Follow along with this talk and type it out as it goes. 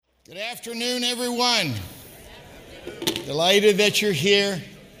Good afternoon, everyone. Delighted that you're here.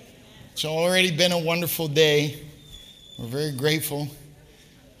 It's already been a wonderful day. We're very grateful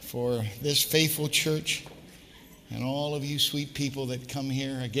for this faithful church and all of you sweet people that come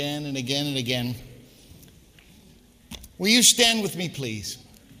here again and again and again. Will you stand with me, please?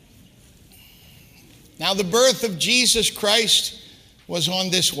 Now, the birth of Jesus Christ was on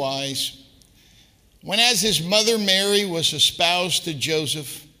this wise. When as his mother Mary was espoused to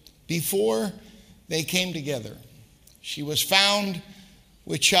Joseph, before they came together, she was found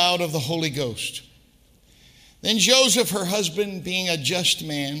with child of the Holy Ghost. Then Joseph, her husband, being a just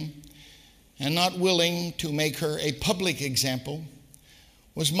man and not willing to make her a public example,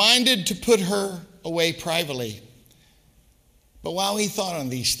 was minded to put her away privately. But while he thought on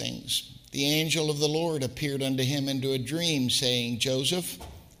these things, the angel of the Lord appeared unto him into a dream, saying, Joseph,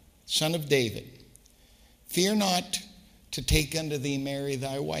 son of David, fear not to take unto thee Mary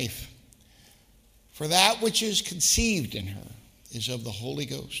thy wife, for that which is conceived in her is of the Holy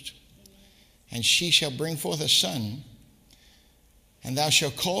Ghost. And she shall bring forth a son, and thou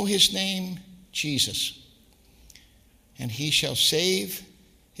shalt call his name Jesus. And he shall save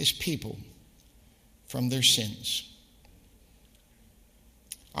his people from their sins.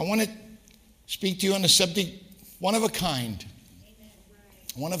 I want to speak to you on the subject, one of a kind.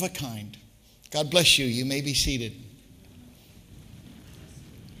 One of a kind. God bless you. You may be seated.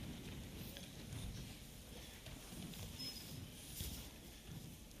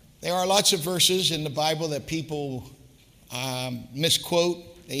 There are lots of verses in the Bible that people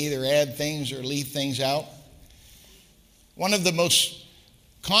misquote. They either add things or leave things out. One of the most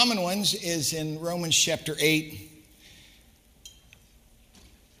common ones is in Romans chapter 8.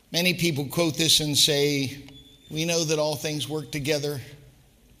 Many people quote this and say, we know that all things work together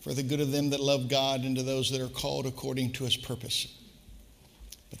for the good of them that love God and to those that are called according to his purpose.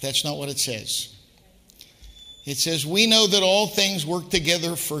 But that's not what it says. It says, we know that all things work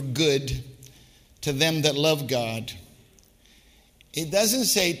together for good to them that love God. It doesn't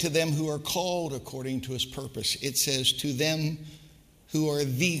say to them who are called according to his purpose. It says to them who are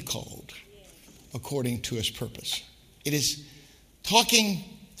the called according to his purpose. It is talking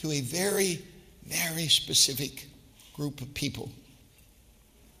to a very, very specific group of people.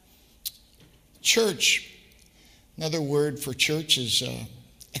 Church, another word for church is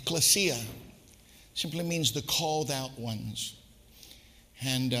ecclesia. Simply means the called out ones.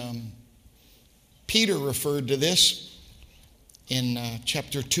 And Peter referred to this in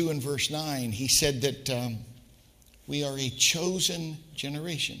chapter 2 and verse 9. He said that we are a chosen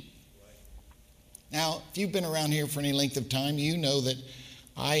generation. Now, if you've been around here for any length of time, you know that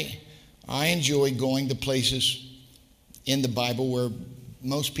I enjoy going to places in the Bible where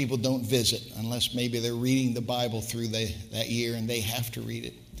most people don't visit unless maybe they're reading the Bible through that year and they have to read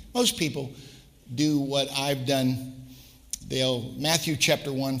it. Most people do what I've done. Matthew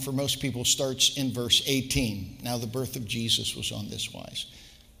chapter 1 for most people starts in verse 18. Now the birth of Jesus was on this wise.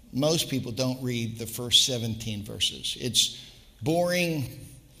 Most people don't read the first 17 verses. It's boring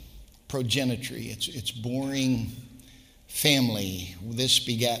progenitry. It's boring family. This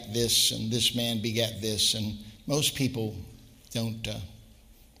begat this and this man begat this, and most people don't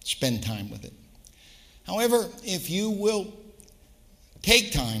spend time with it. However, if you will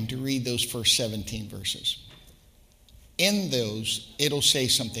take time to read those first 17 verses. In those, it'll say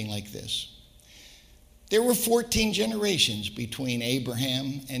something like this. There were 14 generations between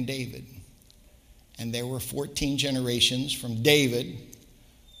Abraham and David. And there were 14 generations from David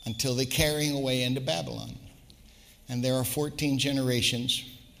until the carrying away into Babylon. And there are 14 generations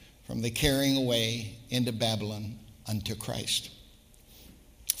from the carrying away into Babylon unto Christ.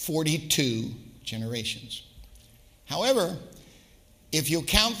 42 generations. However, if you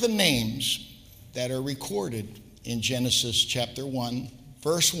count the names that are recorded in Genesis chapter 1,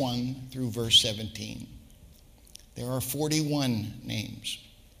 verse 1 through verse 17, there are 41 names.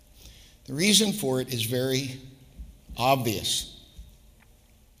 The reason for it is very obvious.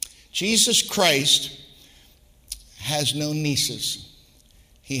 Jesus Christ has no nieces.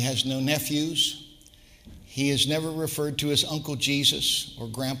 He has no nephews. He is never referred to as Uncle Jesus or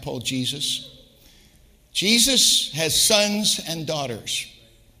Grandpa Jesus. Jesus has sons and daughters.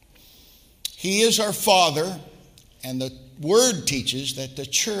 He is our Father, and the Word teaches that the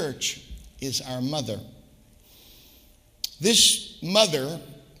church is our mother. This mother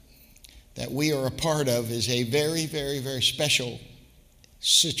that we are a part of is a very, very, very special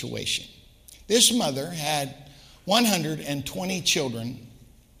situation. This mother had 120 children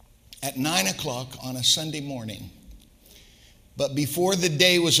at 9 o'clock on a Sunday morning. But before the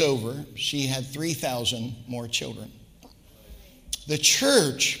day was over, she had 3,000 more children. The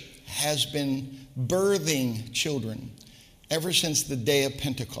church has been birthing children ever since the day of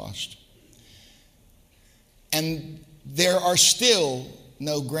Pentecost. And there are still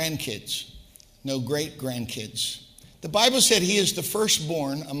no grandkids, no great-grandkids. The Bible said he is the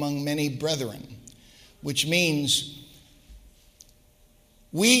firstborn among many brethren, which means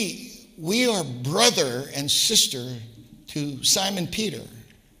we are brother and sister to Simon Peter.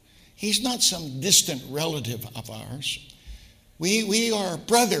 He's not some distant relative of ours. We are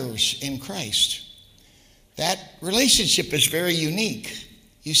brothers in Christ. That relationship is very unique.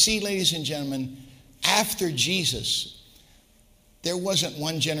 You see, ladies and gentlemen, after Jesus, there wasn't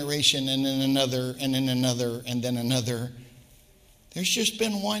one generation and then another and then another and then another. There's just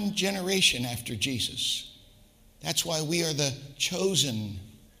been one generation after Jesus. That's why we are the chosen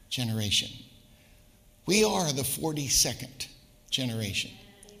generation. We are the 42nd generation.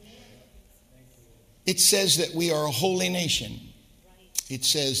 It says that we are a holy nation. It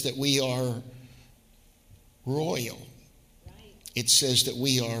says that we are royal. It says that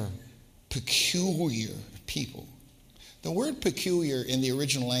we are peculiar people. The word peculiar in the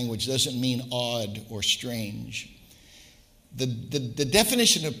original language doesn't mean odd or strange. The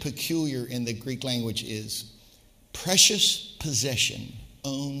definition of peculiar in the Greek language is precious possession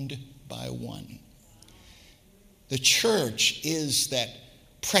owned by one. The church is that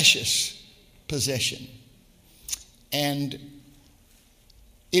precious possession. And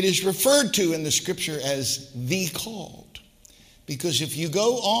it is referred to in the scripture as the called. Because if you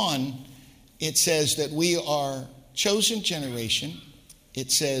go on, it says that we are chosen generation.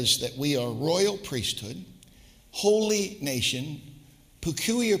 It says that we are royal priesthood, holy nation,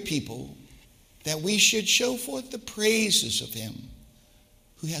 peculiar people, that we should show forth the praises of him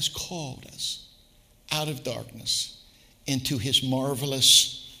who has called us out of darkness into his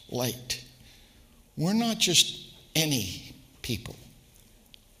marvelous light. We're not just any people.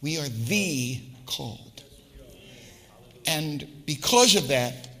 We are the called. And because of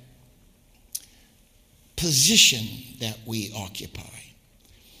that position that we occupy,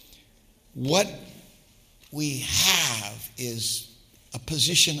 what we have is a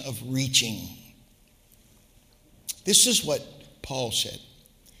position of reaching. This is what Paul said.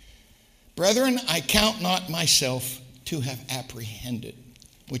 Brethren, I count not myself to have apprehended,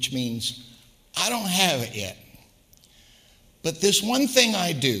 which means I don't have it yet. But this one thing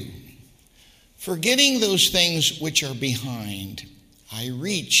I do, forgetting those things which are behind, I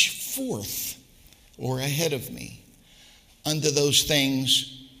reach forth or ahead of me unto those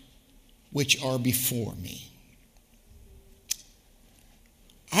things which are before me.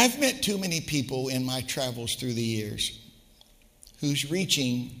 I've met too many people in my travels through the years whose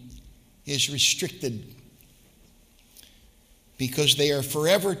reaching is restricted because they are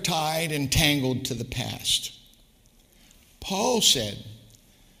forever tied and tangled to the past. Paul said,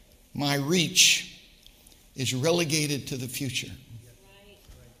 my reach is relegated to the future.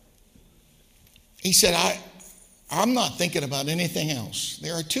 He said, I'm not thinking about anything else.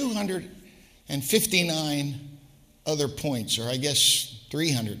 There are 259 other points, or I guess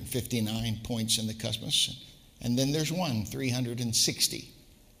 359 points in the cosmos. And then there's 360.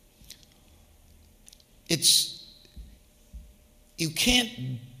 You can't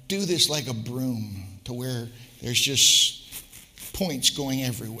do this like a broom to where there's just points going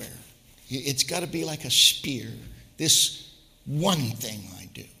everywhere. It's got to be like a spear. This one thing I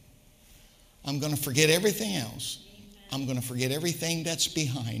do. I'm going to forget everything else. I'm going to forget everything that's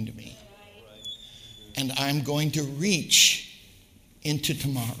behind me. And I'm going to reach into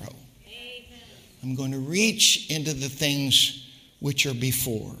tomorrow. I'm going to reach into the things which are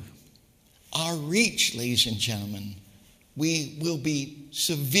before. Our reach, ladies and gentlemen, we will be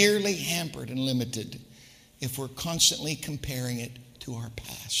severely hampered and limited if we're constantly comparing it to our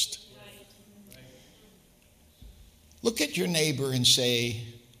past. Look at your neighbor and say,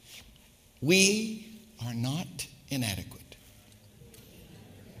 we are not inadequate.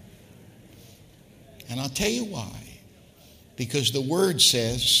 And I'll tell you why. Because the word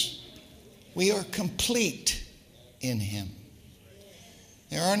says we are complete in him.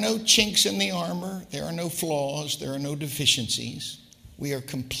 There are no chinks in the armor. There are no flaws. There are no deficiencies. We are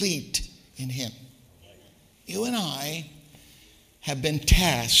complete in him. You and I have been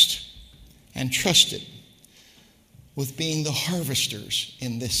tasked and trusted with being the harvesters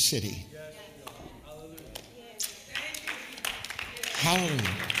in this city. Hallelujah.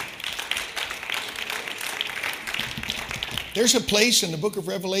 There's a place in the book of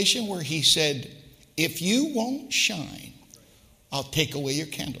Revelation where he said, if you won't shine, I'll take away your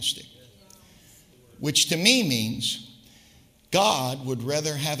candlestick. Which to me means God would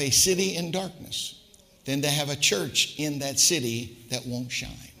rather have a city in darkness than to have a church in that city that won't shine.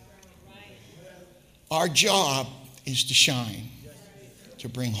 Our job is to shine, to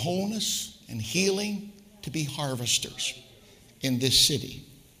bring wholeness and healing, to be harvesters in this city.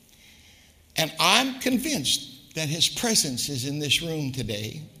 And I'm convinced that his presence is in this room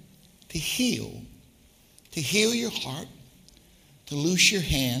today to heal your heart, to loose your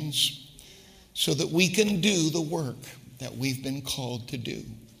hands, so that we can do the work that we've been called to do.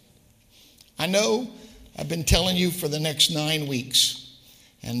 I know I've been telling you for the next 9 weeks,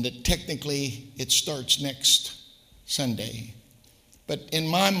 and that technically it starts next Sunday. But in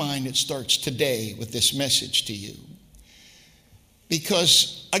my mind, it starts today with this message to you.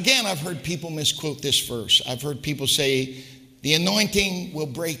 Because, again, I've heard people misquote this verse. I've heard people say, the anointing will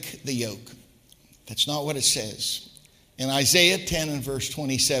break the yoke. That's not what it says. In Isaiah 10 and verse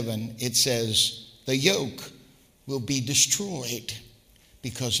 27, it says, the yoke will be destroyed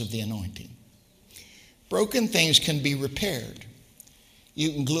because of the anointing. Broken things can be repaired.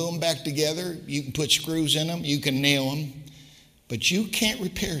 You can glue them back together. You can put screws in them. You can nail them. But you can't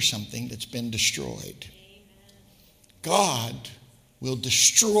repair something that's been destroyed. God will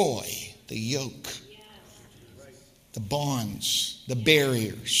destroy the yoke, the bonds, the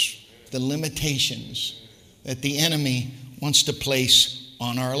barriers, the limitations that the enemy wants to place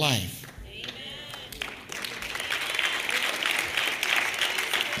on our life.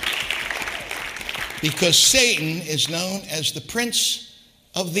 Because Satan is known as the prince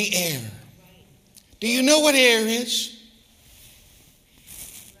of the air. Do you know what air is?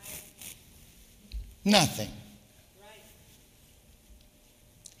 Nothing.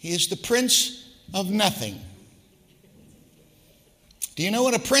 He is the prince of nothing. Do you know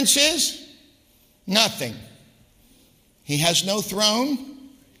what a prince is? Nothing. He has no throne.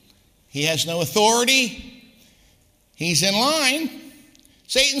 He has no authority. He's in line.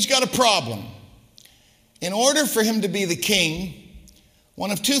 Satan's got a problem. In order for him to be the king,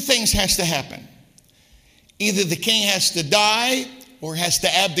 one of two things has to happen. Either the king has to die or has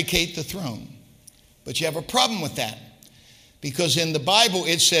to abdicate the throne. But you have a problem with that. Because in the Bible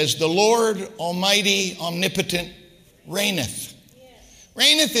it says, the Lord Almighty, omnipotent, reigneth.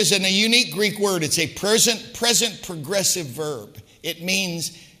 Reigneth is a unique Greek word. It's a present progressive verb. It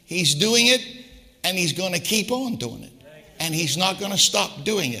means he's doing it and he's going to keep on doing it. And he's not going to stop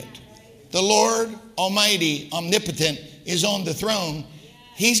doing it. The Lord Almighty, omnipotent, is on the throne.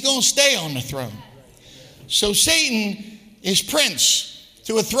 He's going to stay on the throne. So Satan is prince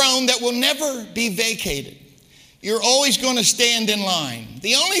to a throne that will never be vacated. You're always going to stand in line.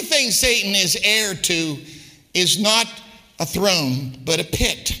 The only thing Satan is heir to is not a throne, but a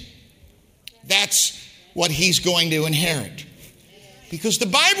pit. That's what he's going to inherit. Because the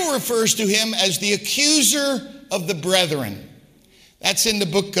Bible refers to him as the accuser of the brethren. That's in the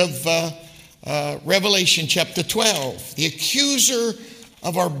book of Revelation chapter 12. The accuser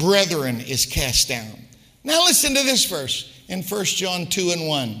of our brethren is cast down. Now listen to this verse in 1 John 2 and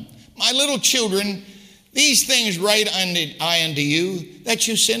 1. My little children, these things write I unto you, that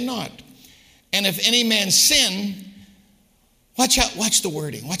you sin not. And if any man sin, watch the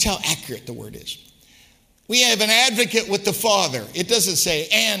wording. Watch how accurate the word is. We have an advocate with the Father. It doesn't say,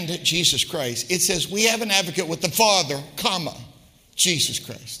 and Jesus Christ. It says, we have an advocate with the Father, comma, Jesus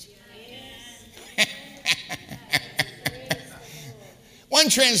Christ. One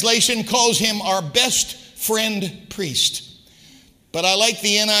translation calls him our best friend priest. But I like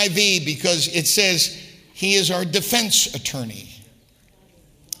the NIV because it says he is our defense attorney.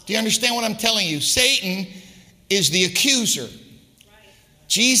 Do you understand what I'm telling you? Satan is the accuser.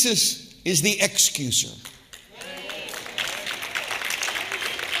 Jesus is the excuser.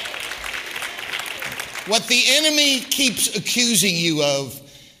 What the enemy keeps accusing you of,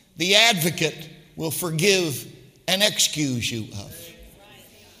 the advocate will forgive and excuse you of.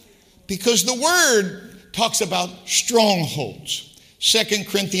 Because the word talks about strongholds. 2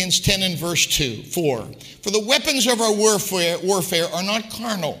 Corinthians 10 and verse 4. For the weapons of our warfare are not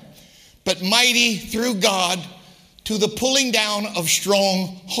carnal, but mighty through God to the pulling down of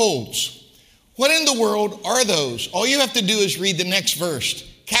strongholds. What in the world are those? All you have to do is read the next verse.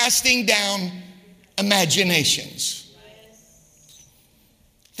 Casting down imaginations.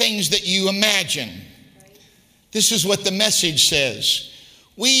 Things that you imagine. This is what the Message says.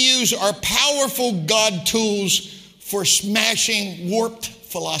 We use our powerful God tools for smashing warped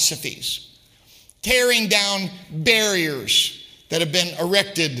philosophies, tearing down barriers that have been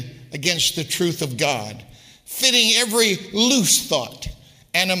erected against the truth of God, fitting every loose thought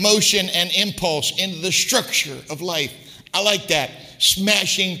and emotion and impulse into the structure of life. I like that,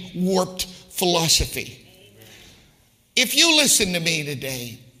 smashing warped philosophy. If you listen to me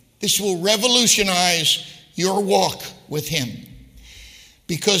today, this will revolutionize your walk with him.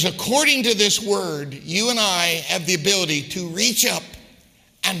 Because according to this word, you and I have the ability to reach up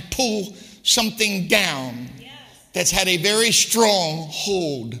and pull something down that's had a very strong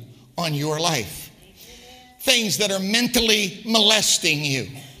hold on your life. Things that are mentally molesting you.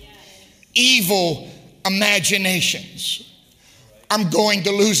 Evil imaginations. I'm going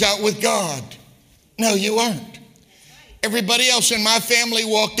to lose out with God. No, you aren't. Everybody else in my family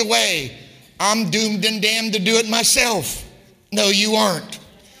walked away. I'm doomed and damned to do it myself. No, you aren't.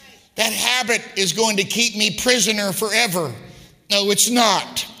 That habit is going to keep me prisoner forever. No, it's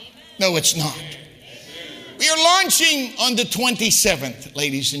not. No, it's not. We are launching on the 27th,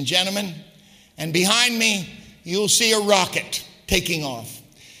 ladies and gentlemen. And behind me, you'll see a rocket taking off.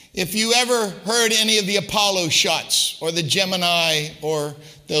 If you ever heard any of the Apollo shots or the Gemini or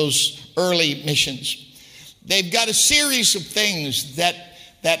those early missions, they've got a series of things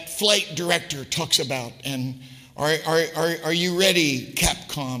that flight director talks about. And are you ready,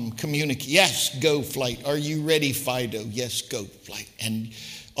 Capcom Communicate? Yes, go flight. Are you ready, Fido? Yes, go flight. And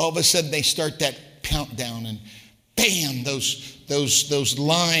all of a sudden they start that countdown, and bam, those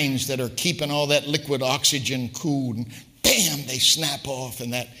lines that are keeping all that liquid oxygen cooled, and bam, they snap off,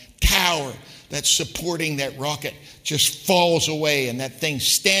 and that tower that's supporting that rocket just falls away, and that thing's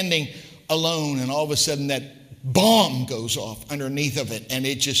standing alone, and all of a sudden that bomb goes off underneath of it, and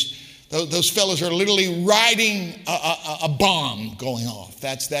it just, those fellows are literally riding a bomb going off.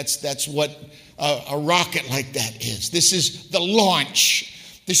 That's what a rocket like that is. This is the launch.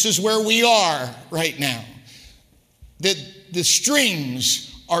 This is where we are right now. The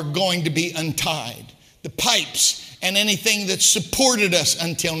strings are going to be untied. The pipes and anything that supported us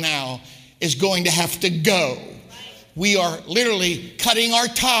until now is going to have to go. We are literally cutting our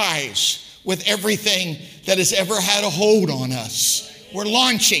ties with everything that has ever had a hold on us. We're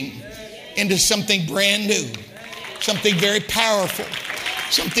launching into something brand new, something very powerful,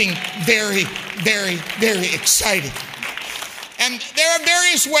 something very, very, very exciting. And there are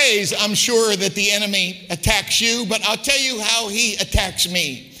various ways, I'm sure, that the enemy attacks you, but I'll tell you how he attacks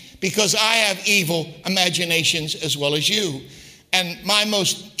me, because I have evil imaginations as well as you. And my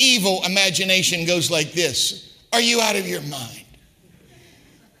most evil imagination goes like this. Are you out of your mind?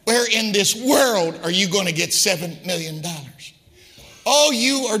 Where in this world are you going to get $7 million? All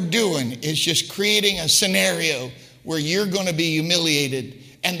you are doing is just creating a scenario where you're going to be humiliated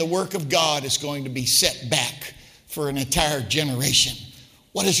and the work of God is going to be set back for an entire generation.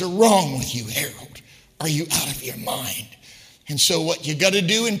 What is wrong with you, Harold? Are you out of your mind? And so what you got to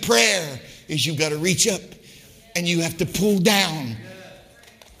do in prayer is you got to reach up and you have to pull down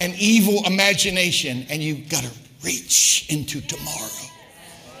an evil imagination, and you got to reach into tomorrow.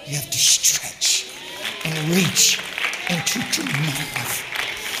 You have to stretch and reach into tomorrow.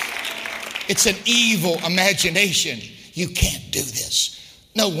 It's an evil imagination. You can't do this.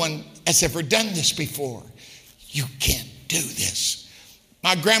 No one has ever done this before. You can't do this.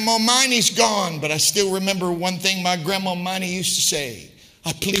 My grandma Miney's gone, but I still remember one thing my grandma Miney used to say.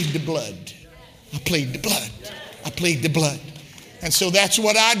 I plead the blood. I plead the blood. I plead the blood. And so that's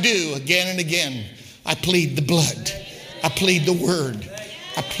what I do again and again. I plead the blood. I plead the word.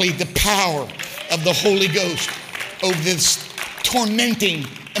 I plead the power of the Holy Ghost over this tormenting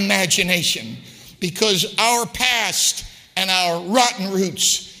imagination. Because our past and our rotten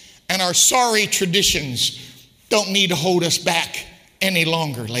roots and our sorry traditions don't need to hold us back any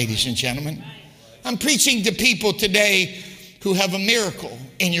longer, ladies and gentlemen. I'm preaching to people today who have a miracle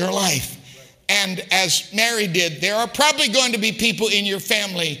in your life. And as Mary did, there are probably going to be people in your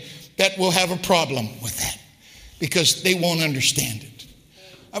family that will have a problem with that because they won't understand it.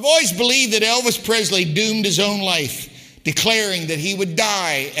 I've always believed that Elvis Presley doomed his own life, declaring that he would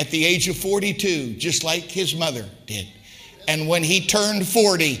die at the age of 42, just like his mother did. And when he turned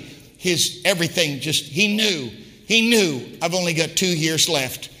 40, his everything just, he knew, I've only got 2 years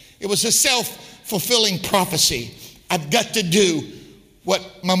left. It was a self-fulfilling prophecy. I've got to do what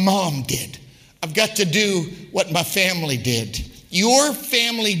my mom did. I've got to do what my family did. Your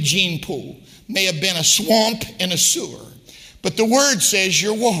family gene pool may have been a swamp and a sewer, but the word says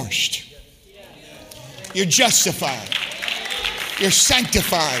you're washed. You're justified. You're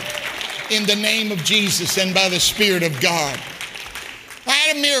sanctified in the name of Jesus and by the Spirit of God. I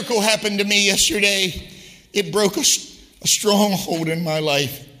had a miracle happen to me yesterday. It broke a stronghold in my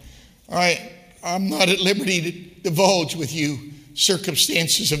life. All right, I'm not at liberty to divulge with you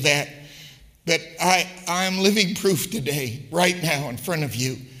circumstances of that. But I am living proof today, right now in front of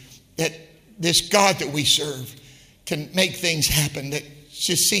you, that this God that we serve can make things happen that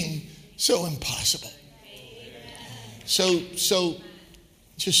just seem so impossible. So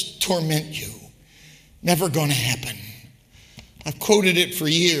just torment you. Never going to happen. I've quoted it for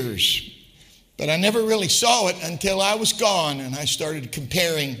years, but I never really saw it until I was gone and I started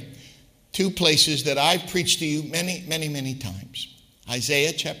comparing two places that I've preached to you many, many, many times.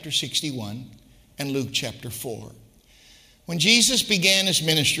 Isaiah chapter 61 and Luke chapter 4. When Jesus began his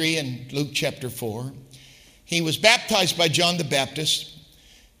ministry in Luke chapter 4, he was baptized by John the Baptist.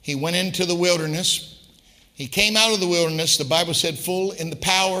 He went into the wilderness. He came out of the wilderness, the Bible said, full in the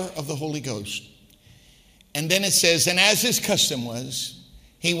power of the Holy Ghost. And then it says, and as his custom was,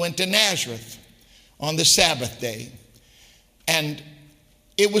 he went to Nazareth on the Sabbath day. And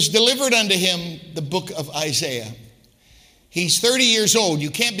it was delivered unto him the book of Isaiah. He's 30 years old. You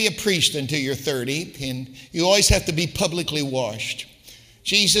can't be a priest until you're 30, and you always have to be publicly washed.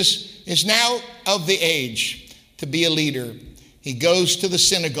 Jesus is now of the age to be a leader. He goes to the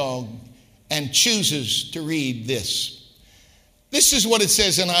synagogue and chooses to read this. This is what it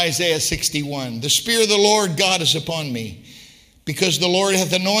says in Isaiah 61. The Spirit of the Lord God is upon me, because the Lord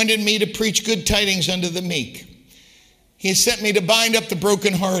hath anointed me to preach good tidings unto the meek. He has sent me to bind up the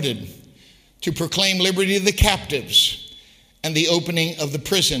brokenhearted, to proclaim liberty to the captives, and the opening of the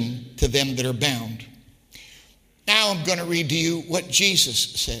prison to them that are bound. Now I'm going to read to you what Jesus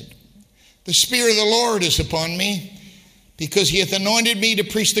said. The Spirit of the Lord is upon me, because he hath anointed me to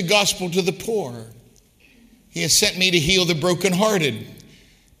preach the gospel to the poor. He has sent me to heal the brokenhearted,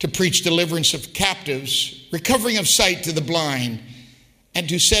 to preach deliverance of captives, recovering of sight to the blind, and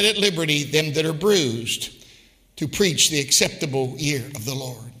to set at liberty them that are bruised, to preach the acceptable year of the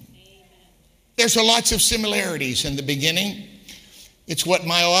Lord. Amen. There's lots of similarities in the beginning. It's what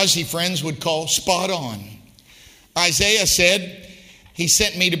my Aussie friends would call spot on. Isaiah said, he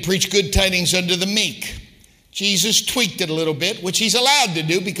sent me to preach good tidings unto the meek. Jesus tweaked it a little bit, which he's allowed to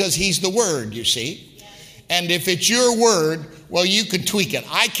do because he's the Word, you see. And if it's your word, well, you can tweak it.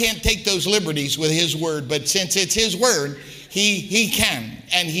 I can't take those liberties with his word, but since it's his word, he can,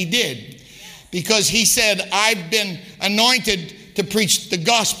 and he did. Because he said, I've been anointed to preach the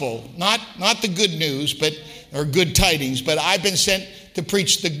gospel, not the good news, or good tidings, but I've been sent to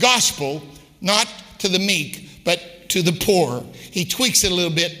preach the gospel, not to the meek, but to the poor. He tweaks it a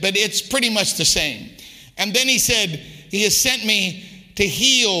little bit, but it's pretty much the same. And then he said, he has sent me to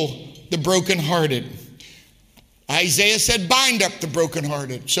heal the brokenhearted. Isaiah said, bind up the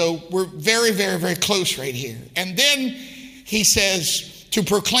brokenhearted. So we're very, very, very close right here. And then he says, to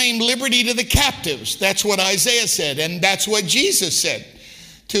proclaim liberty to the captives. That's what Isaiah said. And that's what Jesus said,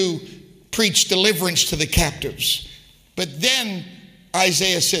 to preach deliverance to the captives. But then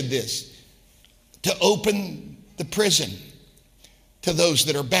Isaiah said this, to open the prison to those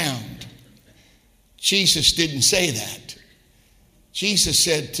that are bound. Jesus didn't say that. Jesus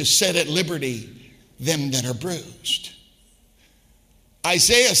said to set at liberty them that are bruised.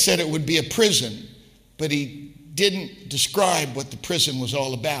 Isaiah said it would be a prison, but he didn't describe what the prison was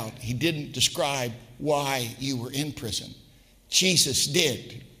all about. He didn't describe why you were in prison. Jesus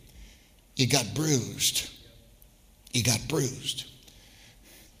did. You got bruised. You got bruised.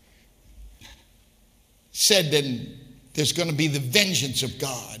 Said that there's going to be the vengeance of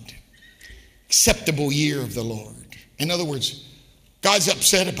God, acceptable year of the Lord. In other words, God's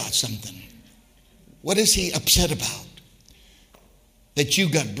upset about something. What is he upset about? That you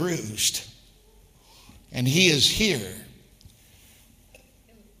got bruised. And he is here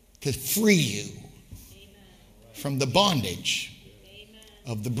to free you from the bondage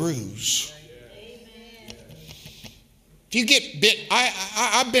of the bruise. If you get bit,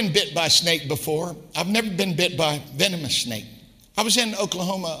 I've been bit by a snake before. I've never been bit by a venomous snake. I was in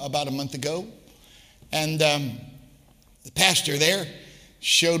Oklahoma about a month ago, and the pastor there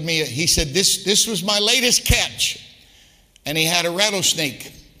showed me, he said, this was my latest catch. And he had a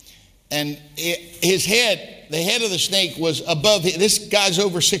rattlesnake. And his head, the head of the snake was above, this guy's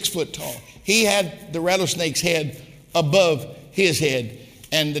over 6 foot tall. He had the rattlesnake's head above his head,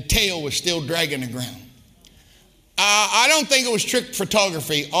 and the tail was still dragging the ground. I don't think it was trick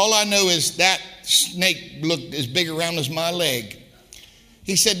photography. All I know is that snake looked as big around as my leg.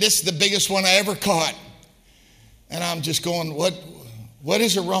 He said, this is the biggest one I ever caught. And I'm just going, what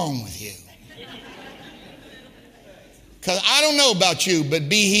is wrong with you? Because I don't know about you, but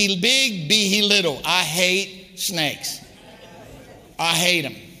be he big, be he little, I hate snakes. I hate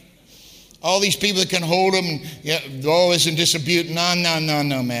them. All these people that can hold them, isn't this a beauty? No,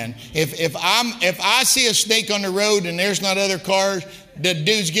 man. If I see a snake on the road and there's not other cars, the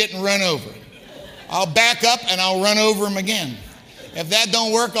dude's getting run over. I'll back up and I'll run over him again. If that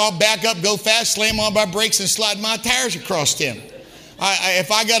don't work, I'll back up, go fast, slam on my brakes, and slide my tires across him.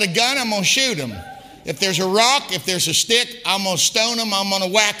 If I got a gun, I'm going to shoot him. If there's a rock, if there's a stick, I'm going to stone him, I'm going to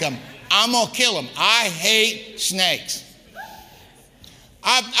whack him. I'm going to kill him. I hate snakes.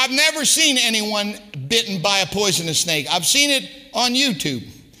 I've never seen anyone bitten by a poisonous snake. I've seen it on YouTube.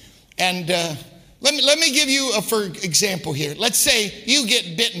 And let me give you a for example here. Let's say you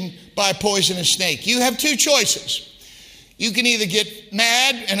get bitten by a poisonous snake. You have two choices. You can either get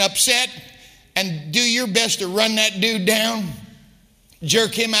mad and upset and do your best to run that dude down,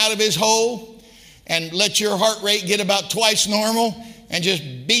 jerk him out of his hole, and let your heart rate get about twice normal and just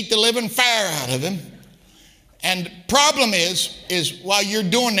beat the living fire out of him. And problem is while you're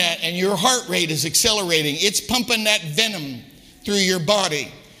doing that and your heart rate is accelerating, it's pumping that venom through your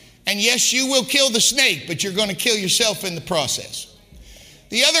body. And yes, you will kill the snake, but you're going to kill yourself in the process.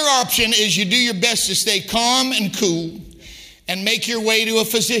 The other option is you do your best to stay calm and cool and make your way to a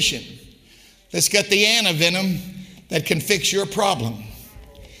physician that's got the antivenom that can fix your problem.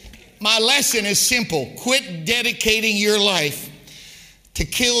 My lesson is simple. Quit dedicating your life to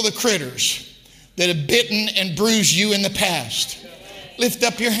kill the critters that have bitten and bruised you in the past. Lift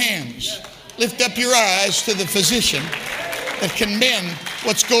up your hands. Lift up your eyes to the physician that can mend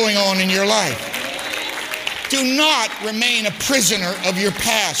what's going on in your life. Do not remain a prisoner of your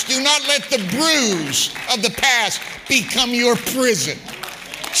past. Do not let the bruise of the past become your prison.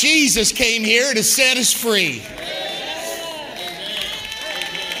 Jesus came here to set us free.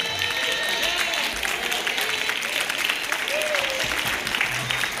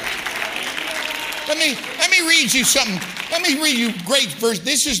 Let me read you something. Let me read you a great verse.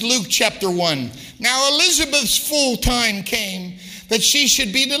 This is Luke chapter 1. Now Elizabeth's full time came that she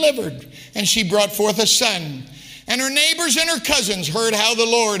should be delivered, and she brought forth a son. And her neighbors and her cousins heard how the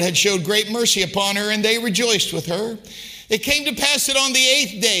Lord had showed great mercy upon her, and they rejoiced with her. It came to pass that on the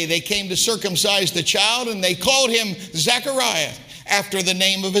 8th day they came to circumcise the child, and they called him Zechariah, after the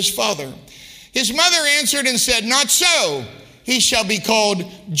name of his father. His mother answered and said, Not so, he shall be called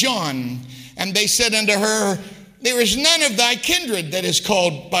John. And they said unto her, There is none of thy kindred that is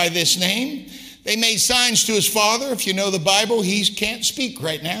called by this name. They made signs to his father. If you know the Bible, he can't speak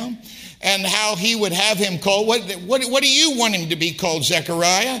right now. And how he would have him called. What do you want him to be called,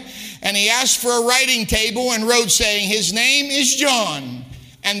 Zechariah? And he asked for a writing table and wrote, saying, His name is John.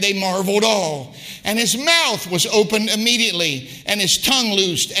 And they marveled all. And his mouth was opened immediately, and his tongue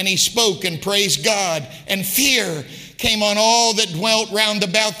loosed, and he spoke and praised God. And fear came on all that dwelt round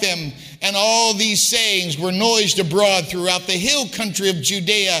about them. And all these sayings were noised abroad throughout the hill country of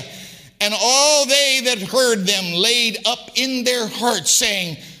Judea. And all they that heard them laid up in their hearts,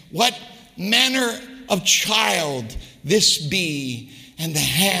 saying, What manner of child this be? And the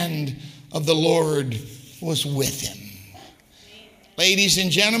hand of the Lord was with him. Ladies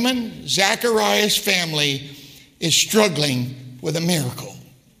and gentlemen, Zechariah's family is struggling with a miracle.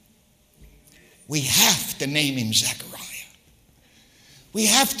 We have to name him Zechariah. We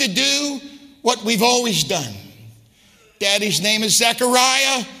have to do what we've always done. Daddy's name is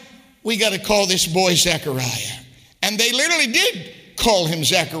Zechariah. We got to call this boy Zechariah. And they literally did call him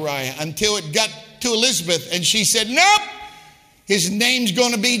Zechariah until it got to Elizabeth. And she said, Nope, his name's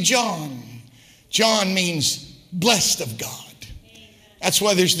going to be John. John means blessed of God. That's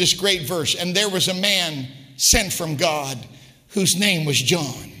why there's this great verse. And there was a man sent from God whose name was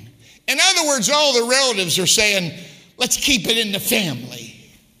John. In other words, all the relatives are saying, let's keep it in the family.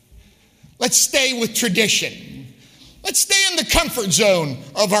 Let's stay with tradition. Let's stay in the comfort zone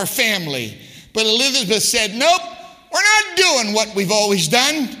of our family. But Elizabeth said, nope, we're not doing what we've always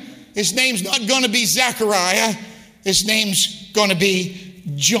done. His name's not going to be Zechariah. His name's going to be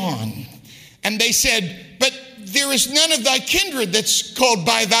John. And they said, but there is none of thy kindred that's called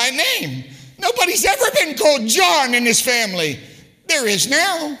by thy name. Nobody's ever been called John in his family. There is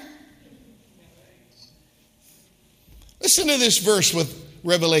now. Listen to this verse with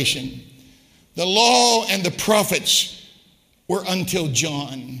Revelation. The law and the prophets were until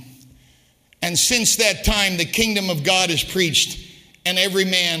John. And since that time, the kingdom of God is preached, and every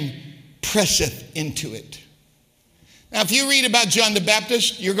man presseth into it. Now, if you read about John the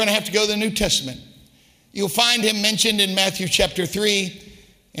Baptist, you're going to have to go to the New Testament. You'll find him mentioned in Matthew chapter 3,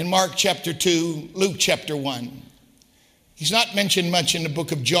 in Mark chapter 2, Luke chapter 1. He's not mentioned much in the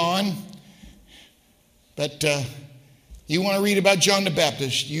book of John, but you want to read about John the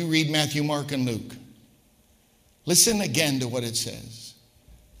Baptist, you read Matthew, Mark, and Luke. Listen again to what it says.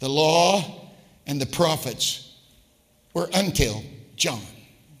 The law and the prophets were until John.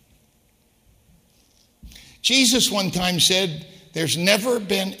 Jesus one time said, there's never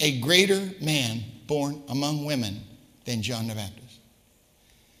been a greater man born among women than John the Baptist.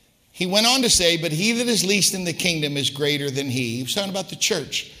 He went on to say, but he that is least in the kingdom is greater than he. He was talking about the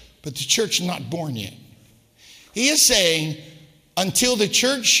church, but the church is not born yet. He is saying, until the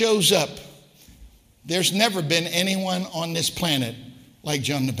church shows up, there's never been anyone on this planet like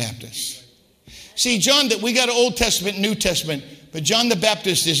John the Baptist. See, we got an Old Testament, New Testament, but John the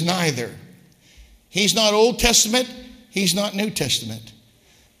Baptist is neither. He's not Old Testament. He's not New Testament.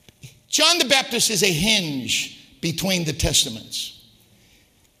 John the Baptist is a hinge between the testaments.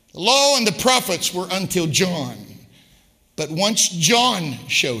 The law and the prophets were until John. But once John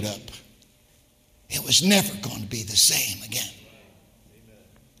showed up, it was never going to be the same again.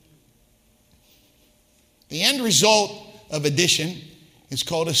 The end result of addition is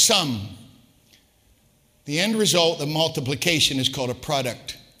called a sum. The end result of multiplication is called a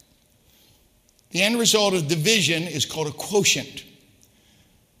product. The end result of division is called a quotient.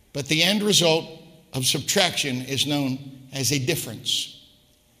 But the end result of subtraction is known as a difference.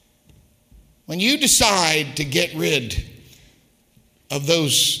 When you decide to get rid of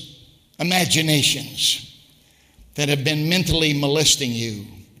those imaginations that have been mentally molesting you,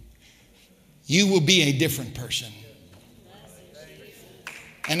 you will be a different person.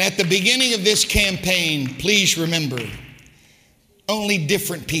 And at the beginning of this campaign, please remember, only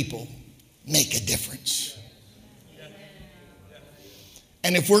different people make a difference.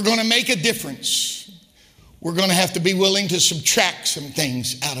 And if we're going to make a difference, we're going to have to be willing to subtract some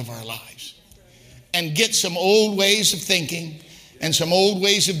things out of our lives and get some old ways of thinking and some old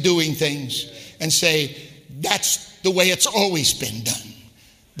ways of doing things and say, that's the way it's always been done,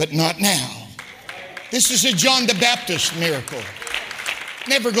 but not now. This is a John the Baptist miracle.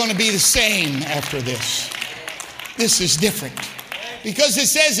 Never going to be the same after this. This is different. Because it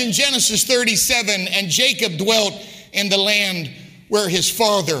says in Genesis 37, and Jacob dwelt in the land where his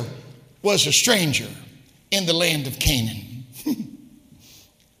father was a stranger, in the land of Canaan.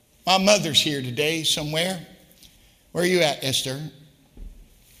 My mother's here today somewhere. Where are you at, Esther?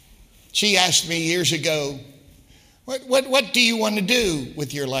 She asked me years ago, what do you want to do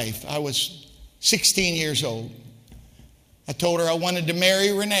with your life? I was 16 years old. I told her I wanted to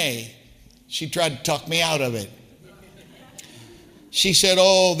marry Renee. She tried to talk me out of it. She said,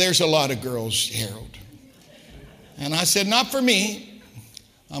 oh, there's a lot of girls, Harold. And I said, not for me.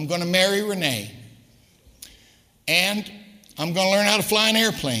 I'm going to marry Renee. And I'm going to learn how to fly an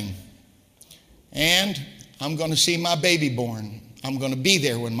airplane. And I'm going to see my baby born. I'm going to be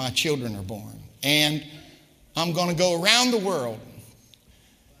there when my children are born. And I'm going to go around the world.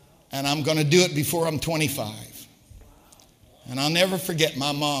 And I'm going to do it before I'm 25. And I'll never forget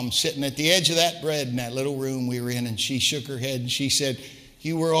my mom sitting at the edge of that bed in that little room we were in, and she shook her head and she said,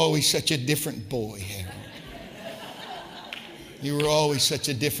 you were always such a different boy, Harold. You were always such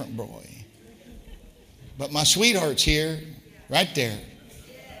a different boy. But my sweetheart's here, right there.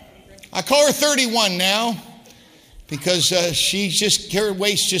 I call her 31 now because her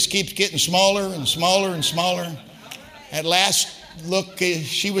waist just keeps getting smaller and smaller and smaller. At last look,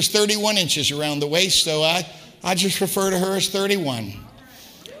 she was 31 inches around the waist, so I just refer to her as 31.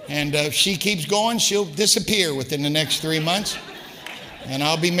 And if she keeps going, she'll disappear within the next 3 months. And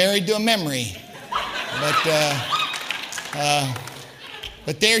I'll be married to a memory.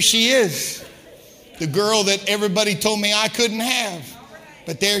 But there she is. The girl that everybody told me I couldn't have.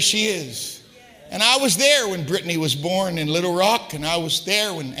 But there she is. And I was there when Brittany was born in Little Rock. And I was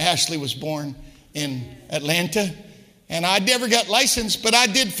there when Ashley was born in Atlanta. And I never got licensed, but I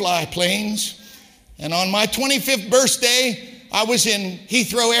did fly planes. And on my 25th birthday, I was in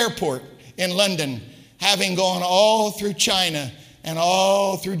Heathrow Airport in London, having gone all through China and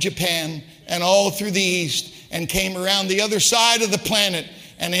all through Japan and all through the East, and came around the other side of the planet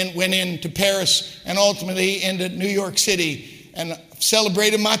and then went into Paris and ultimately into New York City and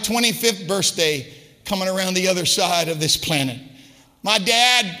celebrated my 25th birthday coming around the other side of this planet. My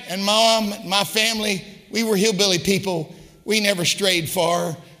dad and mom, my family, we were hillbilly people. We never strayed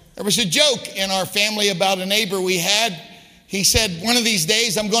far. There was a joke in our family about a neighbor we had. He said, one of these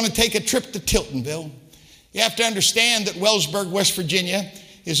days, I'm going to take a trip to Tiltonville. You have to understand that Wellsburg, West Virginia,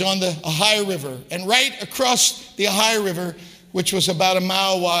 is on the Ohio River. And right across the Ohio River, which was about a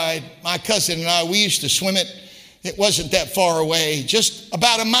mile wide, my cousin and I, we used to swim it. It wasn't that far away. Just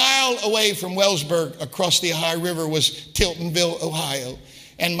about a mile away from Wellsburg, across the Ohio River, was Tiltonville, Ohio.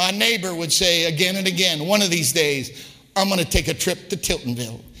 And my neighbor would say again and again, one of these days, I'm going to take a trip to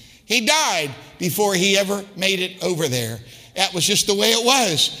Tiltonville. He died before he ever made it over there. That was just the way it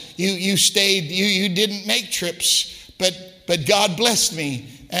was. You stayed, you didn't make trips, but God blessed me.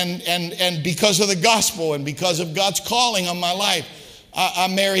 And because of the gospel and because of God's calling on my life, I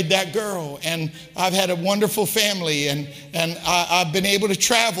married that girl, and I've had a wonderful family, and I've been able to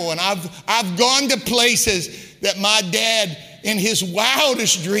travel, and I've gone to places that my dad in his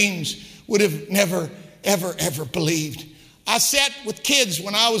wildest dreams would have never, ever, ever believed. I sat with kids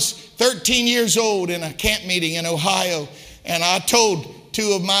when I was 13 years old in a camp meeting in Ohio, And I told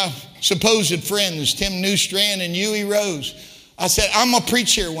two of my supposed friends, Tim Newstrand and Huey Rose, I said, I'm going to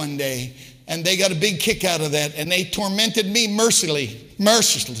preach here one day. And they got a big kick out of that. And they tormented me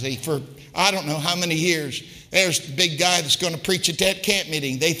mercilessly for I don't know how many years. There's the big guy that's going to preach at that camp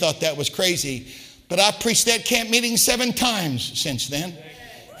meeting. They thought that was crazy. But I preached that camp meeting 7 times since then.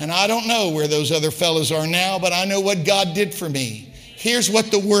 And I don't know where those other fellows are now, but I know what God did for me. Here's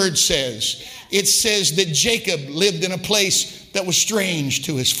what the word says. It says that Jacob lived in a place that was strange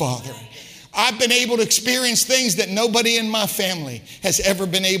to his father. I've been able to experience things that nobody in my family has ever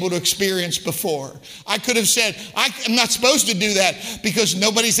been able to experience before. I could have said, I'm not supposed to do that because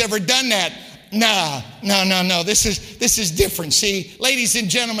nobody's ever done that. No. This is different. See, ladies and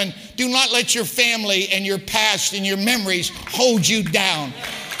gentlemen, do not let your family and your past and your memories hold you down.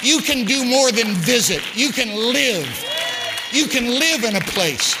 You can do more than visit. You can live. You can live in a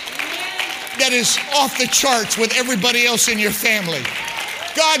place that is off the charts with everybody else in your family.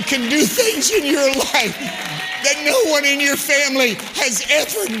 God can do things in your life that no one in your family has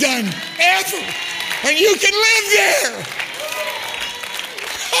ever done, ever. And you can live there.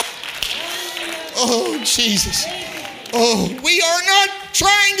 Oh, Jesus. Oh, we are not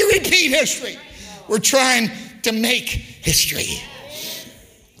trying to repeat history. We're trying to make history.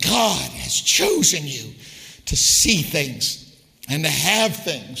 God has chosen you to see things and to have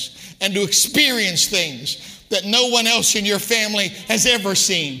things and to experience things that no one else in your family has ever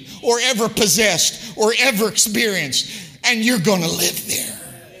seen or ever possessed or ever experienced. And you're going to live there.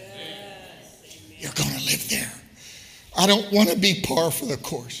 You're going to live there. I don't want to be par for the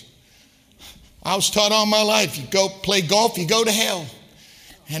course. I was taught all my life, you go play golf, you go to hell.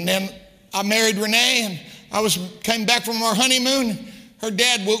 And then I married Renee, and came back from our honeymoon. Her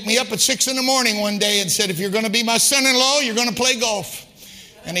dad woke me up at 6 a.m. one day and said, if you're going to be my son-in-law, you're going to play golf.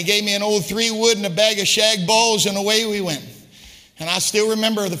 And he gave me an old 3-wood and a bag of shag balls, and away we went. And I still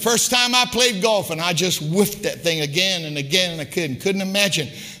remember the first time I played golf, and I just whiffed that thing again and again, and I couldn't imagine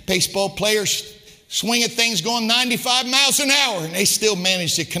baseball players swing at things going 95 miles an hour, and they still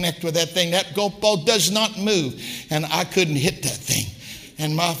manage to connect with that thing. That golf ball does not move, and I couldn't hit that thing.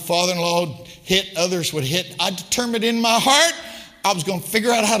 And my father-in-law hit, others would hit. I determined in my heart I was going to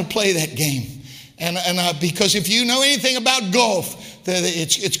figure out how to play that game. And because if you know anything about golf,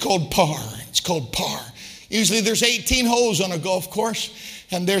 it's called par. It's called par. Usually there's 18 holes on a golf course,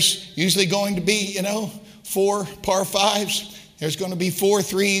 and there's usually going to be, 4 par 5s. There's going to be 4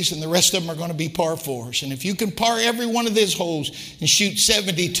 3s, and the rest of them are going to be par 4s. And if you can par every one of these holes and shoot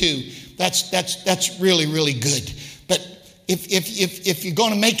 72, that's really, really good. But if you're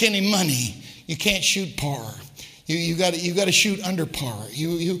going to make any money, you can't shoot par. You got to shoot under par.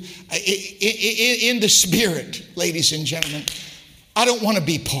 In the spirit, ladies and gentlemen, I don't want to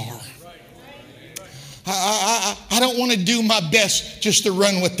be par. I don't want to do my best just to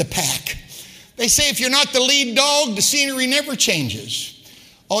run with the pack. They say if you're not the lead dog, the scenery never changes.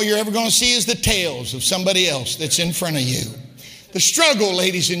 All you're ever going to see is the tails of somebody else that's in front of you. The struggle,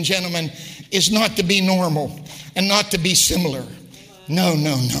 ladies and gentlemen, is not to be normal and not to be similar. No.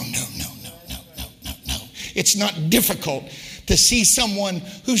 It's not difficult to see someone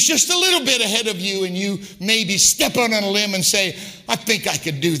who's just a little bit ahead of you, and you maybe step out on a limb and say, I think I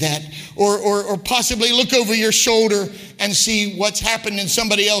could do that. Or possibly look over your shoulder and see what's happened in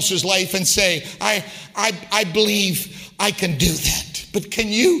somebody else's life and say, I believe I can do that. But can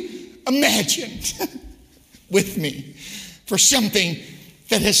you imagine with me for something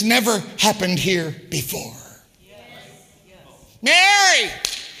that has never happened here before?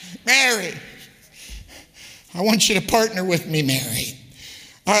 Yes. Mary, I want you to partner with me, Mary.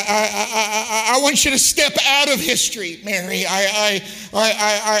 I want you to step out of history, Mary. I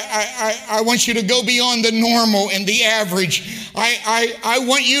want you to go beyond the normal and the average. I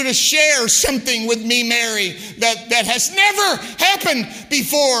want you to share something with me, Mary, that has never happened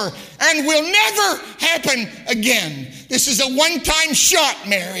before and will never happen again. This is a one-time shot,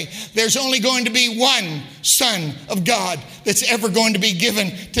 Mary. There's only going to be one Son of God that's ever going to be given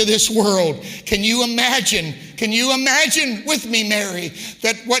to this world. Can you imagine with me, Mary,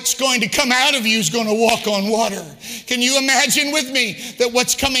 that what's going to come out of you is going to walk on water? Can you imagine with me that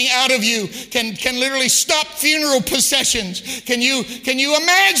what's coming out of you can literally stop funeral processions? Can you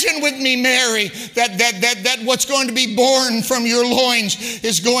imagine with me, Mary, that what's going to be born from your loins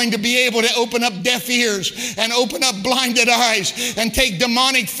is going to be be able to open up deaf ears and open up blinded eyes and take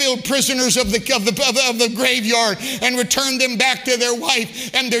demonic-filled prisoners of the graveyard and return them back to their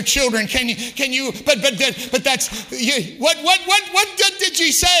wife and their children. Can you? But that's what did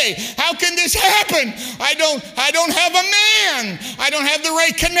you say? How can this happen? I don't have a man. I don't have the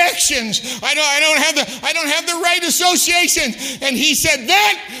right connections. I don't have the right associations. And he said,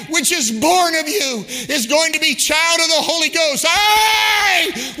 that which is born of you is going to be child of the Holy Ghost.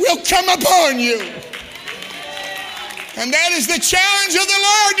 I will come upon you. And that is the challenge of the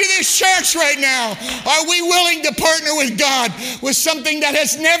Lord to this church right now. Are we willing to partner with God with something that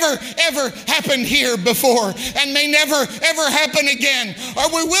has never, ever happened here before and may never, ever happen again?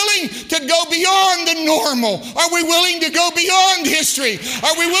 Are we willing to go beyond the normal? Are we willing to go beyond history?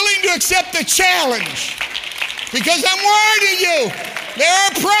 Are we willing to accept the challenge? Because I'm warning you, there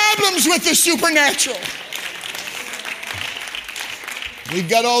are problems with the supernatural. We've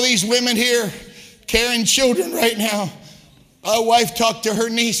got all these women here carrying children right now. Our wife talked to her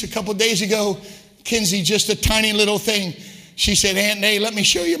niece a couple days ago. Kinsey, just a tiny little thing. She said, Aunt Nay, let me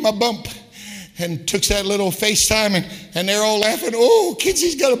show you my bump. And took that little FaceTime and they're all laughing. Oh,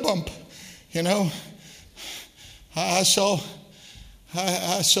 Kinsey's got a bump. You know, I saw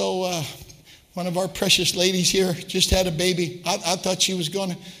one of our precious ladies here just had a baby. I thought she was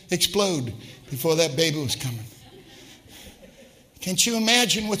going to explode before that baby was coming. Can't you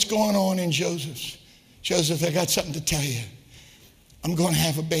imagine what's going on in Joseph? Joseph, I got something to tell you. I'm going to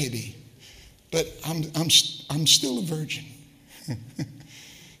have a baby, but I'm still a virgin.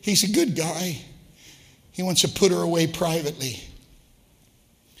 He's a good guy. He wants to put her away privately.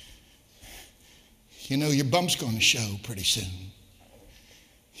 You know, your bump's going to show pretty soon.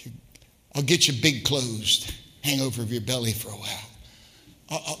 I'll get you big closed, hang over your belly for a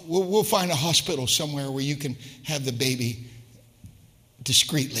while. We'll find a hospital somewhere where you can have the baby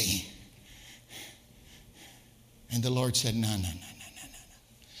discreetly. And the Lord said, no.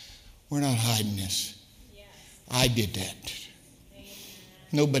 We're not hiding this. Yes. I did that. Amen.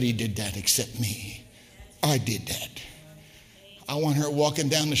 Nobody did that except me. I did that. I want her walking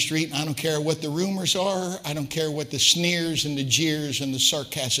down the street. I don't care what the rumors are. I don't care what the sneers and the jeers and the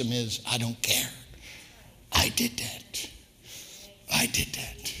sarcasm is. I don't care. I did that. I did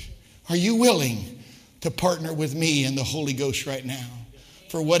that. Are you willing to partner with me and the Holy Ghost right now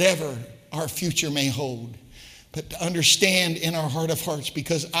for whatever our future may hold? But to understand in our heart of hearts,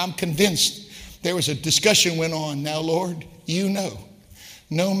 because I'm convinced there was a discussion went on. Now, Lord, you know,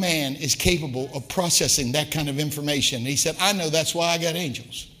 no man is capable of processing that kind of information. And he said, I know, that's why I got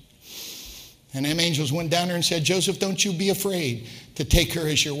angels. And them angels went down there and said, Joseph, don't you be afraid to take her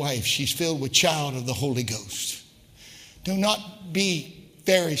as your wife. She's filled with child of the Holy Ghost. Do not be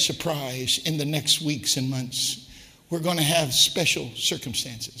very surprised in the next weeks and months. We're going to have special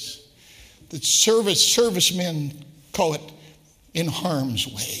circumstances. The servicemen call it in harm's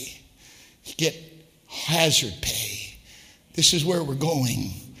way. You get hazard pay. This is where we're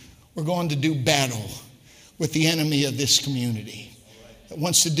going. We're going to do battle with the enemy of this community that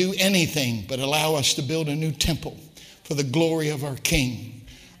wants to do anything but allow us to build a new temple for the glory of our King.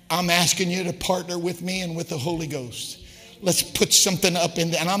 I'm asking you to partner with me and with the Holy Ghost. Let's put something up in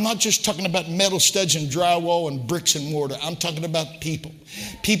there. And I'm not just talking about metal studs and drywall and bricks and mortar. I'm talking about people.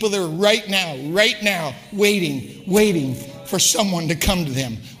 People that are right now, waiting for someone to come to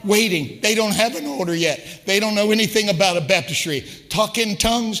them. Waiting. They don't have an order yet. They don't know anything about a baptistry. Talk in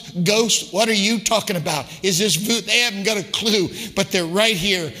tongues, ghosts, what are you talking about? Is this voodoo? They haven't got a clue, but they're right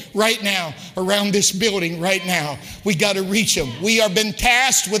here, right now, around this building right now. We got to reach them. We have been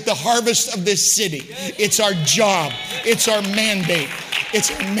tasked with the harvest of this city. It's our job. It's our mandate.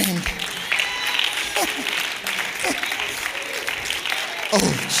 It's our mandate.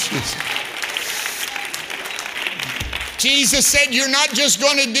 Oh, Jesus. Jesus said, you're not just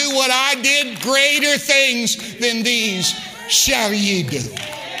going to do what I did. Greater things than these shall ye do.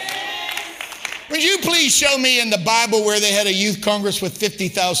 Would you please show me in the Bible where they had a youth congress with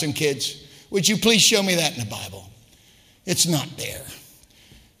 50,000 kids? Would you please show me that in the Bible? It's not there.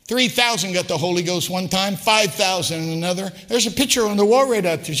 3,000 got the Holy Ghost one time, 5,000 in another. There's a picture on the wall right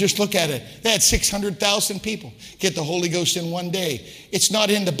out there. Just look at it. They had 600,000 people get the Holy Ghost in one day. It's not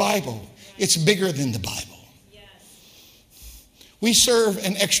in the Bible. It's bigger than the Bible. We serve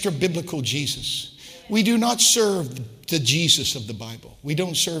an extra biblical Jesus. We do not serve the Jesus of the Bible. We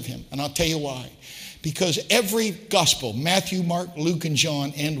don't serve him. And I'll tell you why. Because every gospel, Matthew, Mark, Luke, and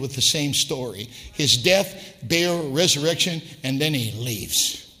John, end with the same story. His death, burial, resurrection, and then he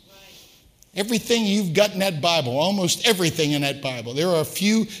leaves. Everything you've got in that Bible, almost everything in that Bible. There are a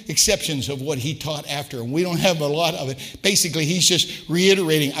few exceptions of what he taught after, and we don't have a lot of it. Basically, he's just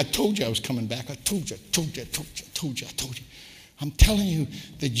reiterating, I told you I was coming back. I told you. I'm telling you,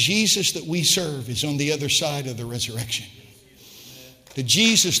 the Jesus that we serve is on the other side of the resurrection. The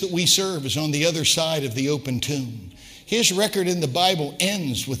Jesus that we serve is on the other side of the open tomb. His record in the Bible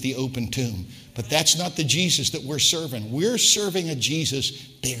ends with the open tomb. But that's not the Jesus that we're serving. We're serving a Jesus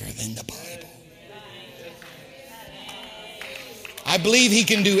bigger than the Bible. I believe he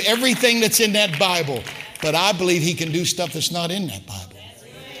can do everything that's in that Bible, but I believe he can do stuff that's not in that Bible.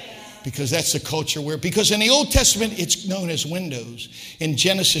 Because that's the culture because in the Old Testament, it's known as windows. In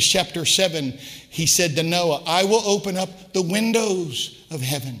Genesis chapter 7, he said to Noah, I will open up the windows of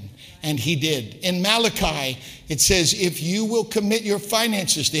heaven. And he did. In Malachi, it says, if you will commit your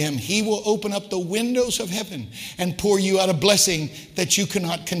finances to him, he will open up the windows of heaven and pour you out a blessing that you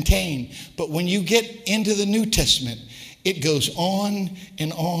cannot contain. But when you get into the New Testament, it goes on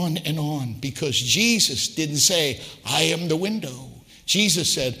and on and on, because Jesus didn't say, I am the window.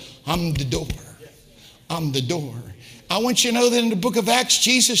 Jesus said, I'm the door. I'm the door. I want you to know that in the book of Acts,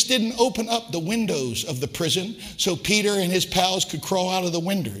 Jesus didn't open up the windows of the prison so Peter and his pals could crawl out of the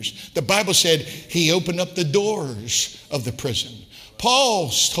windows. The Bible said he opened up the doors of the prison.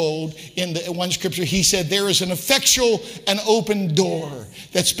 Paul's told in the one scripture, he said, there is an effectual and open door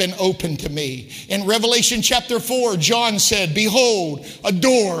that's been opened to me. In Revelation chapter 4, John said, behold, a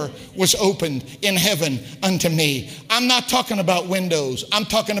door was opened in heaven unto me. I'm not talking about windows. I'm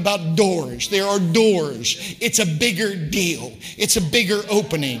talking about doors. There are doors. It's a bigger deal. It's a bigger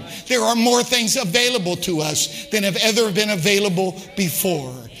opening. There are more things available to us than have ever been available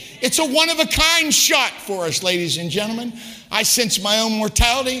before. It's a one-of-a-kind shot for us, ladies and gentlemen. I sense my own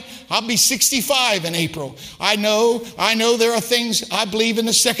mortality. I'll be 65 in April. I know there are things. I believe in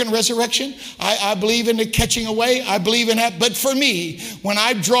the second resurrection. I believe in the catching away. I believe in that. But for me, when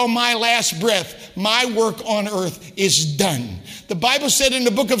I draw my last breath, my work on earth is done. The Bible said in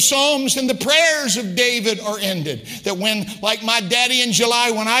the book of Psalms, and the prayers of David are ended. That when, like my daddy in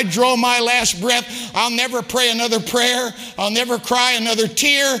July, when I draw my last breath, I'll never pray another prayer. I'll never cry another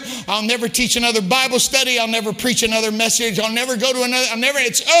tear. I'll never teach another Bible study. I'll never preach another message. I'll never go to another.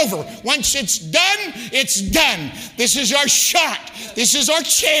 It's over. Once it's done, it's done. This is our shot. This is our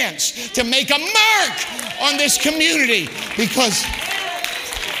chance to make a mark on this community, because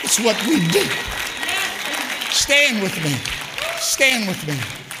it's what we do. Stand with me. Stand with me.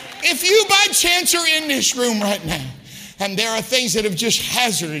 If you by chance are in this room right now, and there are things that have just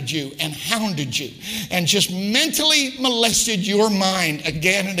hazarded you and hounded you and just mentally molested your mind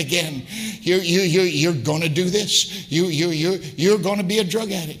again and again, you're going to do this. You're going to be a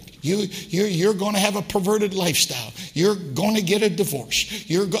drug addict. You're going to have a perverted lifestyle. You're going to get a divorce.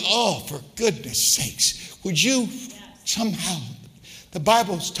 For goodness sakes, would you somehow? The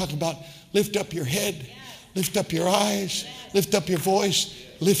Bible's talking about lift up your head, lift up your eyes, lift up your voice,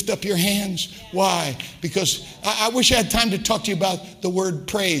 lift up your hands. Why? Because I wish I had time to talk to you about the word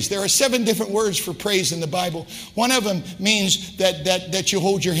praise. There are 7 different words for praise in the Bible. One of them means that you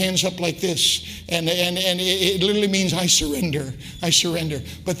hold your hands up like this. And it literally means I surrender. I surrender.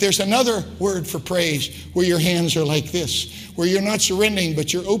 But there's another word for praise where your hands are like this, where you're not surrendering,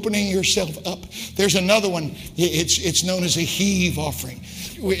 but you're opening yourself up. There's another one. It's known as a heave offering.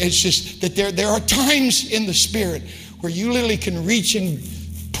 It's just that there are times in the Spirit where you literally can reach and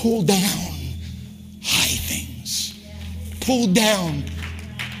pull down high things, pull down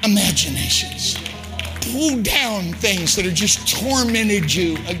imaginations, pull down things that have just tormented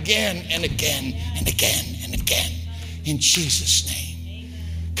you again and again and again and again. In Jesus' name,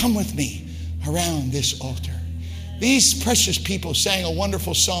 come with me around this altar. These precious people sang a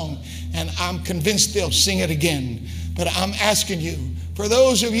wonderful song, and I'm convinced they'll sing it again. But I'm asking you, for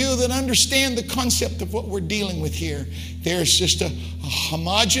those of you that understand the concept of what we're dealing with here, there's just a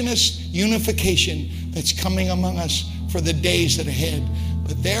homogeneous unification that's coming among us for the days that are ahead.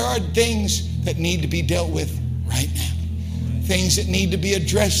 But there are things that need to be dealt with right now. Things that need to be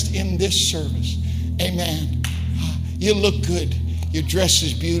addressed in this service. Amen. You look good. Your dress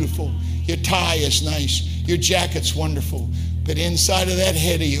is beautiful. Your tie is nice. Your jacket's wonderful. But inside of that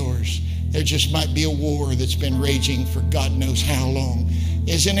head of yours, there just might be a war that's been raging for God knows how long.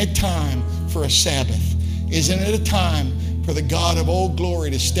 Isn't it time for a Sabbath? Isn't it a time for the God of all glory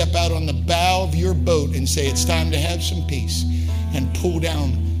to step out on the bow of your boat and say, it's time to have some peace, and pull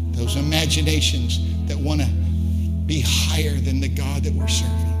down those imaginations that want to be higher than the God that we're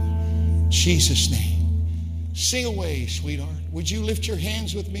serving? In Jesus' name. Sing away, sweetheart. Would you lift your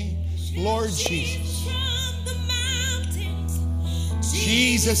hands with me? Lord Jesus.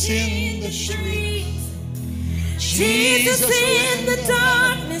 Jesus in the street. Jesus in the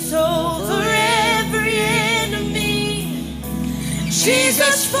darkness over every enemy.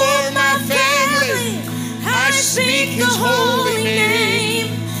 Jesus for my family, I speak the holy name.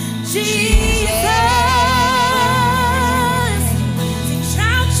 Jesus.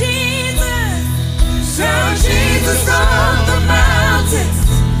 Shout Jesus. Shout Jesus on the mountains.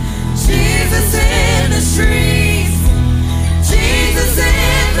 Jesus in the streets. Jesus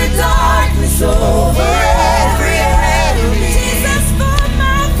in the darkness over every enemy. Jesus for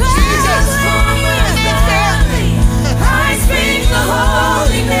my family. I speak the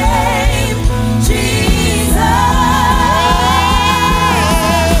holy name. Jesus.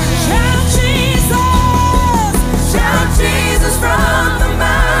 Shout Jesus. Shout Jesus from the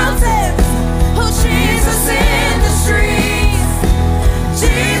mountains. Oh, Jesus in the streets.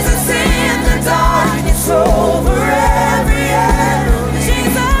 Jesus in the darkness over every enemy.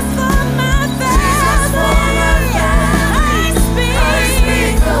 Jesus for my family. I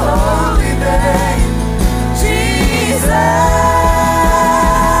speak the holy name. Jesus.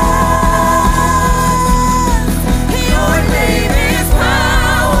 Your name is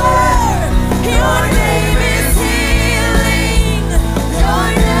power. Your name is healing. Your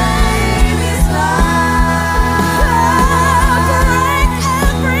name is life.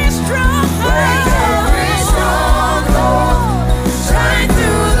 Break every stronghold. Shine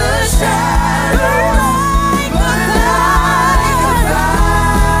through the shadows. Burn like a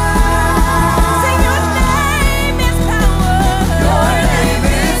fire. Say your name is power. Your name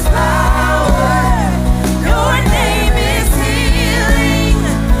is power. Your name is healing.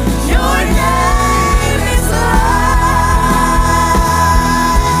 Your name is life.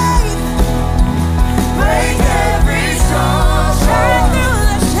 Break every stronghold. Shine through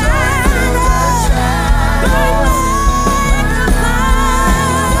the shadows. Burn like a fire.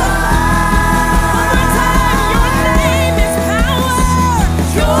 One more time. Your name is power.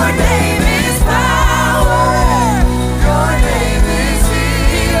 Your name is power. Your name is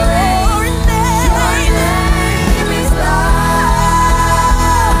healing. Your name is life.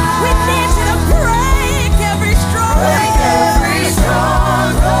 We need you to break every stronghold. Break every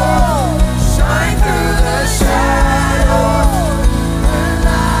stronghold. Shine through the shadows. Burn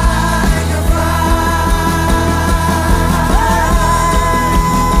like a fire.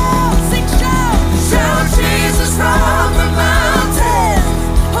 Sing shout. Shout Jesus from the mountains.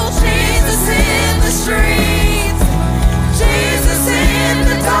 Oh, Jesus in the streets. Jesus in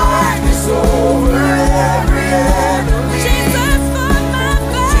the darkness over every enemy. Jesus for my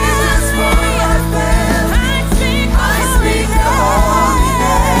family. I speak the holy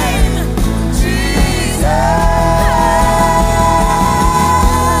name. Jesus.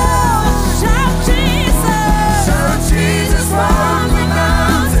 Shout Jesus. Shout Jesus from the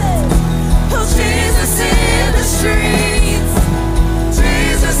mountains. Oh, Jesus in the streets.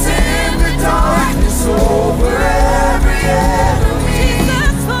 Jesus in the darkness over every enemy.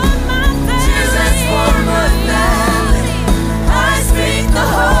 Jesus for my family. Jesus for my family. I speak the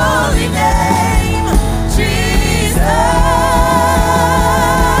holy name. Jesus.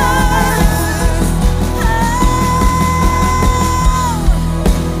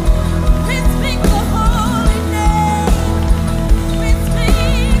 We speak the holy name. We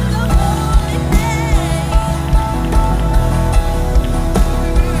speak the holy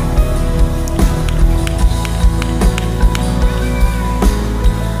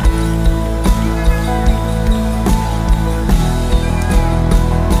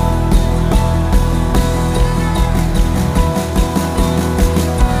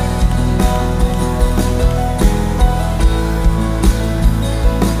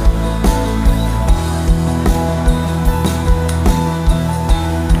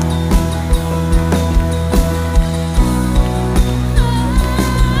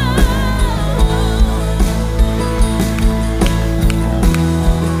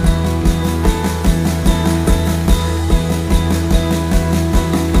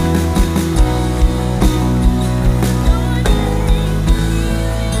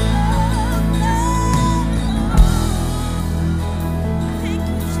Thank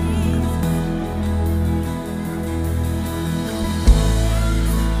you, Jesus.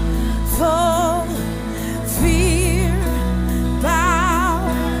 Fall, fear, bow,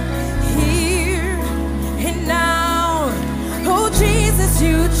 here and now. Oh, Jesus,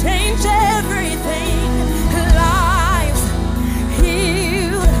 you change everything. Lives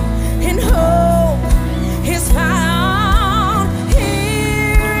healed and hope is found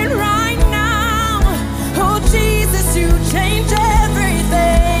here and right now. Oh, Jesus, you change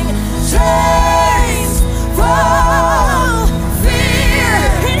everything. Chains fall, fear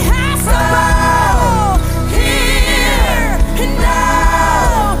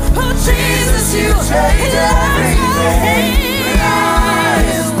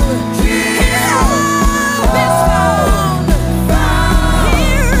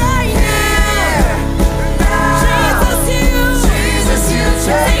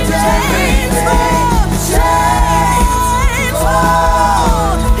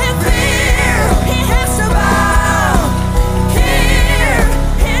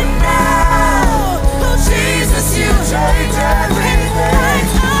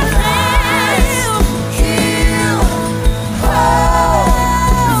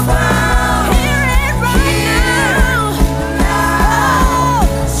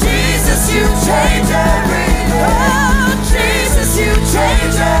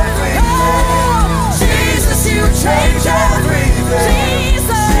change everything.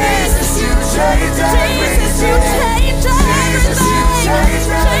 Jesus, you change everything. Jesus, you change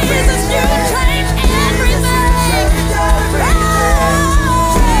everything. Jesus,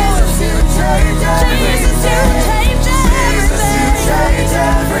 you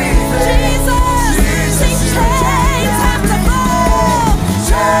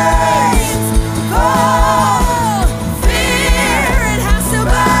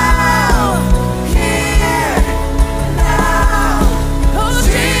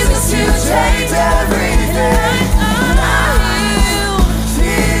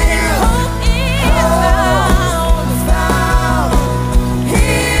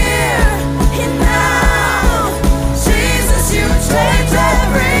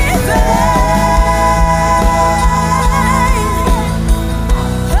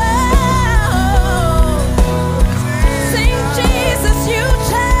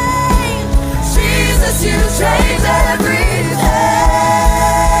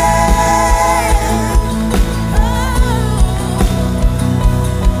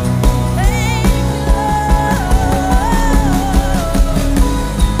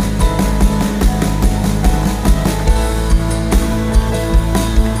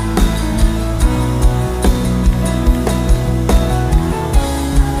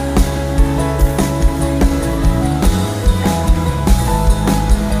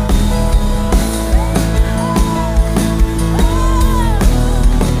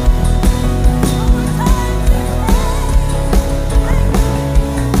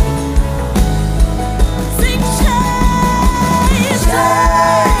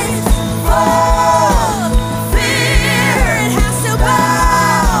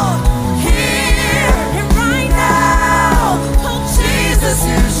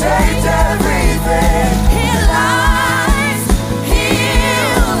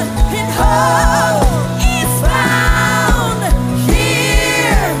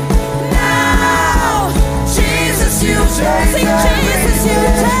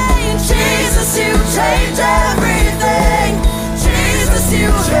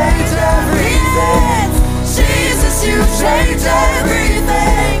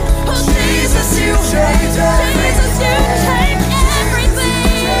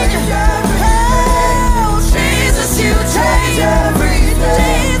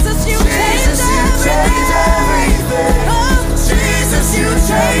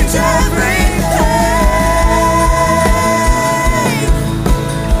change everything.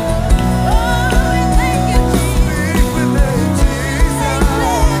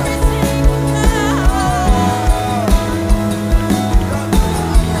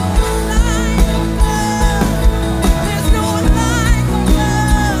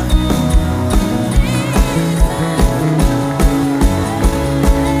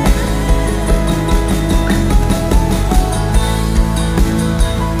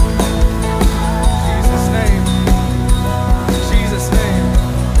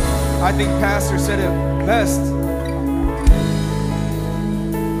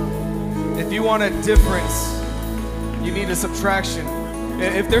 Difference, you need a subtraction.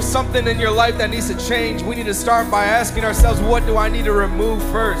 If there's something in your life that needs to change, we need to start by asking ourselves, what do I need to remove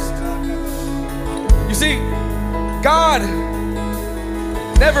first? You see, God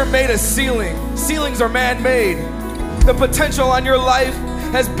never made a ceiling. Ceilings are man-made. The potential on your life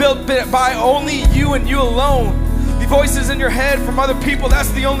has built by only you and you alone. The voices in your head from other people,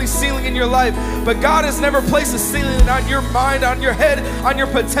 that's the only ceiling in your life. But God has never placed a ceiling on your mind, on your head, on your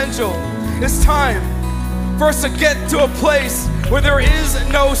potential. It's time for us to get to a place where there is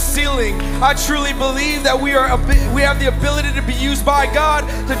no ceiling. I truly believe that we have the ability to be used by God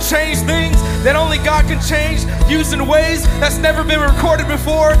to change things that only God can change, used in ways that's never been recorded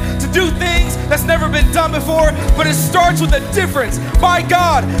before, to do things that's never been done before. But it starts with a difference. My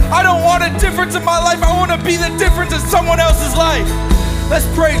God, I don't want a difference in my life. I want to be the difference in someone else's life. Let's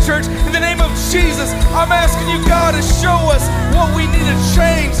pray, church. In the name of Jesus, I'm asking you, God, to show us what we need to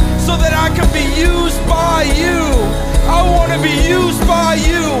change so that I can be used by you. I want to be used by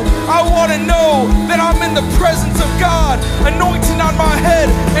you. I want to know that I'm in the presence of God, anointing on my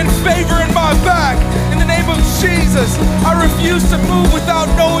head and favor in my back. In the name of Jesus, I refuse to move without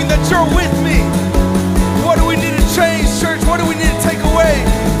knowing that you're with me. What do we need to change, church? What do we need to take away?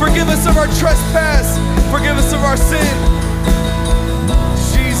 Forgive us of our trespass. Forgive us of our sin.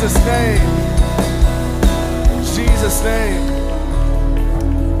 In Jesus' name. Jesus' name.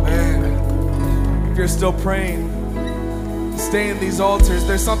 Man, if you're still praying, stay in these altars.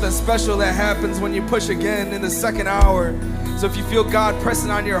 There's something special that happens when you push again in the second hour. So if you feel God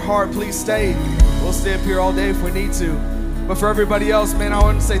pressing on your heart, please stay. We'll stay up here all day if we need to. But for everybody else, man, I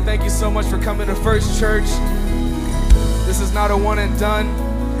want to say thank you so much for coming to First Church. is not a one and done.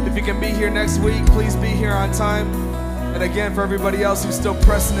 If you can be here next week, please be here on time. And again, for everybody else who's still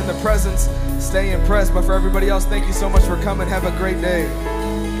pressing in the presence, stay impressed. But for everybody else, thank you so much for coming. Have a great day.